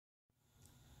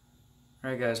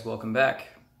Alright guys, welcome back.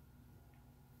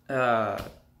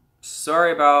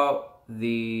 Sorry about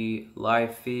the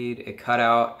live feed. It cut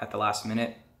out at the last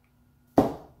minute.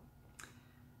 It's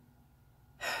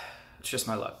just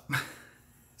my luck.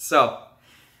 So,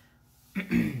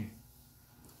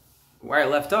 where I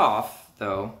left off,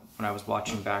 though, when I was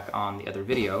watching back on the other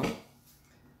video,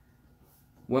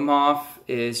 Wim Hof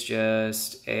is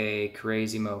just a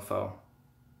crazy mofo.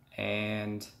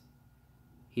 And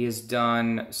he has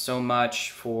done so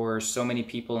much for so many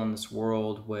people in this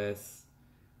world with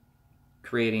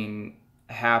creating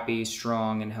happy,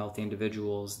 strong, and healthy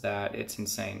individuals that it's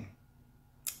insane.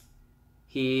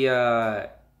 He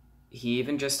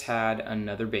even just had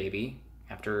another baby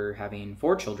after having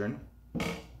 4 children,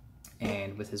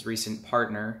 and with his recent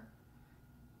partner,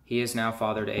 he has now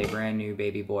fathered a brand new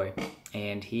baby boy,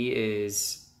 and he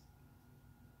is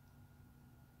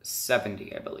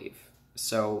 70, I believe.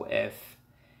 So if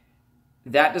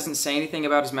that doesn't say anything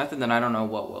about his method, then I don't know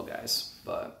what will, guys.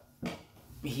 But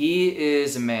he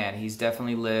is a man. He's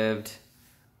definitely lived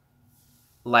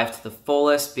life to the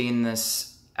fullest, being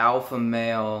this alpha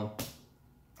male,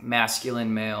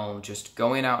 masculine male, just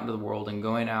going out into the world and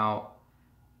going out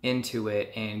into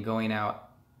it and going out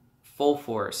full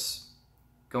force,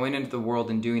 going into the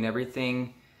world and doing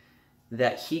everything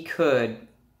that he could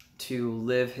to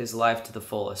live his life to the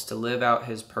fullest, to live out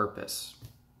his purpose.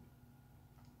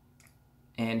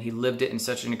 And he lived it in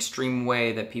such an extreme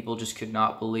way that people just could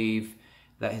not believe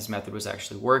that his method was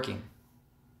actually working.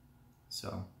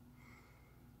 So,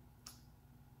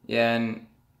 yeah, and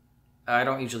I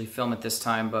don't usually film at this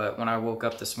time, but when I woke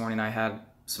up this morning, I had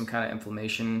some kind of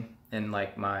inflammation in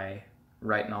like my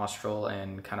right nostril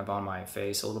and kind of on my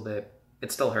face a little bit.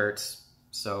 It still hurts,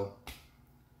 so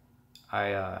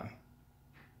I've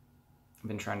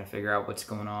been trying to figure out what's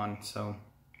going on, so.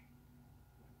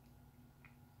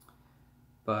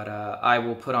 But I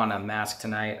will put on a mask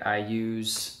tonight. I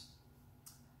use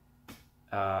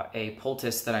a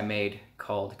poultice that I made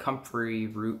called comfrey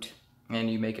root. And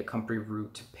you make a comfrey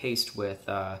root paste with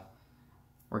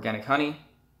organic honey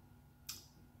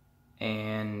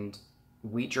and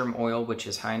wheat germ oil, which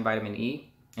is high in vitamin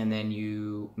E. And then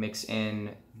you mix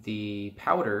in the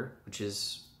powder, which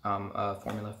is a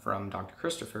formula from Dr.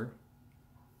 Christopher.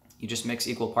 You just mix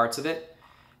equal parts of it.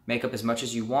 Make up as much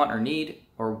as you want or need,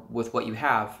 or with what you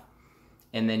have,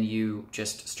 and then you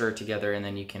just stir it together, and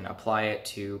then you can apply it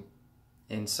to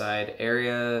inside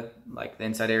area, like the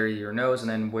inside area of your nose,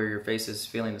 and then where your face is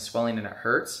feeling the swelling and it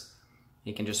hurts,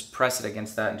 you can just press it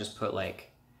against that and just put like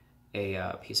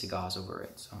a piece of gauze over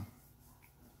it. So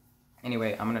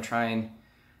anyway, I'm gonna try and,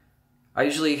 I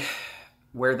usually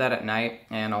wear that at night,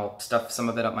 and I'll stuff some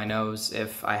of it up my nose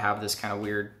if I have this kind of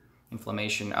weird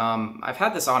inflammation. I've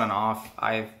had this on and off.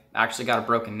 I've actually got a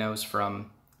broken nose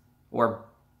from, or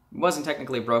it wasn't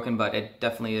technically broken, but it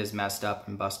definitely is messed up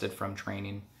and busted from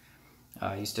training.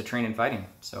 I used to train in fighting,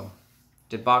 so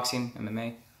did boxing,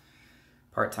 MMA,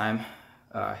 part-time.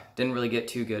 Didn't really get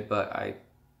too good, but I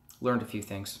learned a few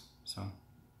things, so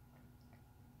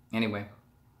anyway.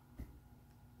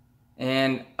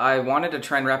 And I wanted to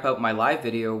try and wrap up my live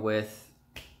video with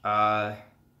the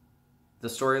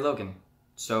story of Logan.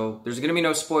 So there's going to be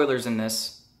no spoilers in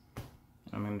this.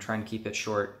 I'm going to try and keep it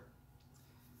short.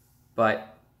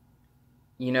 But,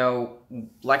 you know,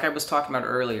 like I was talking about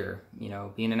earlier, you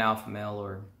know, being an alpha male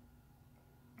or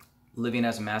living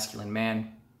as a masculine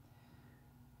man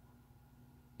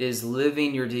is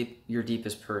living your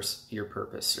deepest purpose.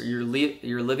 Or you're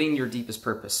living your deepest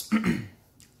purpose.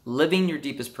 Living your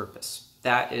deepest purpose.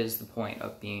 That is the point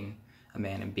of being a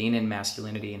man and being in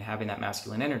masculinity and having that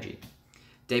masculine energy.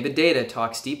 Deida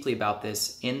talks deeply about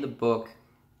this in the book,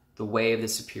 The Way of the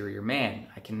Superior Man.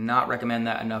 I cannot recommend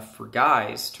that enough for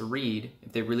guys to read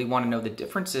if they really want to know the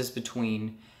differences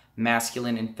between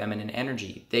masculine and feminine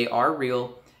energy. They are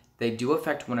real. They do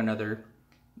affect one another.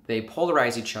 They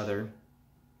polarize each other.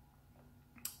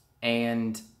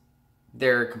 And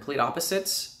they're complete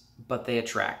opposites, but they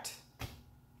attract.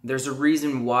 There's a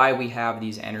reason why we have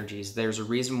these energies. There's a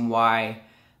reason why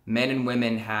men and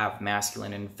women have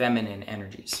masculine and feminine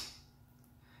energies.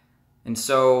 And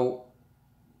so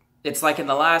it's like in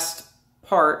the last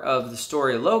part of the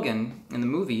story of Logan in the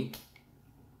movie,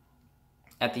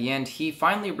 at the end, he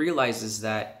finally realizes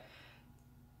that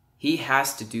he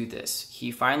has to do this.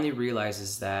 He finally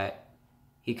realizes that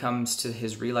he comes to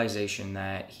his realization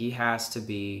that he has to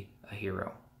be a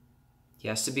hero. He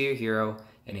has to be a hero,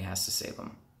 and he has to save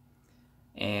them.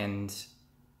 And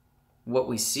what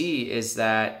we see is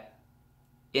that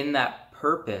in that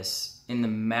purpose, in the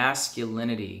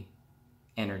masculinity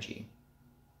energy,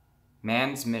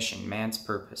 man's mission, man's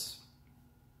purpose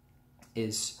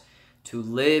is to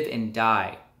live and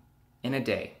die in a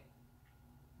day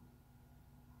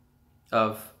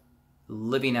of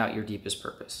living out your deepest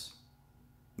purpose.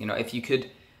 You know, if you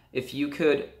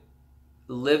could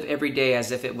live every day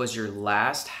as if it was your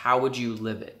last, how would you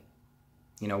live it?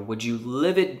 You know, would you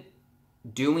live it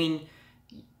doing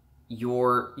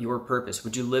your purpose?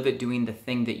 Would you live it doing the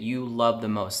thing that you love the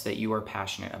most, that you are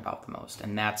passionate about the most?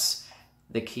 And that's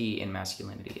the key in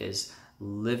masculinity, is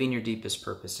living your deepest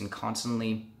purpose and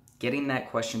constantly getting that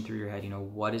question through your head. You know,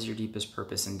 what is your deepest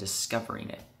purpose, and discovering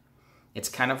it. It's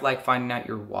kind of like finding out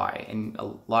your why, and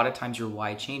a lot of times your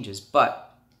why changes,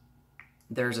 but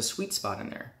there's a sweet spot in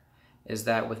there, is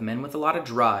that with men with a lot of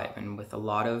drive and with a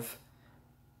lot of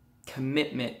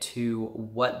commitment to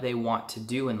what they want to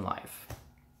do in life,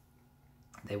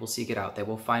 they will seek it out. They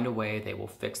will find a way. They will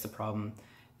fix the problem.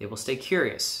 They will stay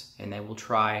curious, and they will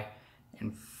try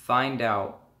and find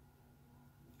out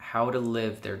how to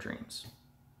live their dreams.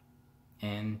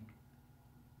 And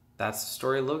that's the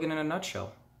story of Logan in a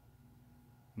nutshell.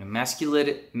 You know,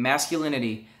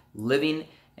 masculinity, living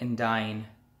and dying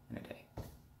in a day.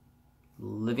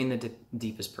 Living the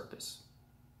deepest purpose.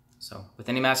 So with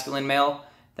any masculine male,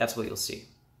 that's what you'll see.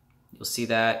 You'll see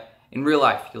that in real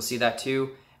life. You'll see that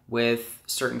too with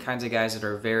certain kinds of guys that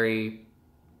are very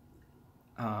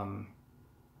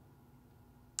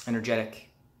energetic,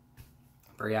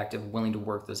 very active, willing to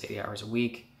work those 80 hours a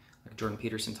week, like Jordan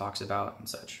Peterson talks about and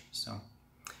such. So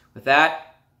with that,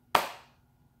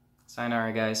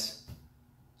 sayonara, guys.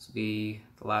 This will be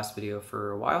the last video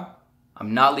for a while.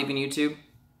 I'm not leaving YouTube.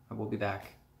 I will be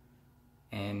back.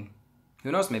 And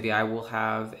who knows, maybe I will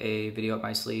have a video up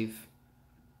my sleeve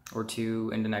or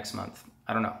two into next month.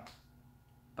 I don't know.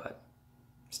 But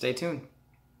stay tuned.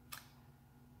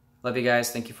 Love you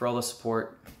guys. Thank you for all the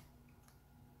support.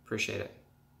 Appreciate it.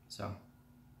 So,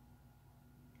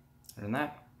 other than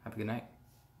that, have a good night.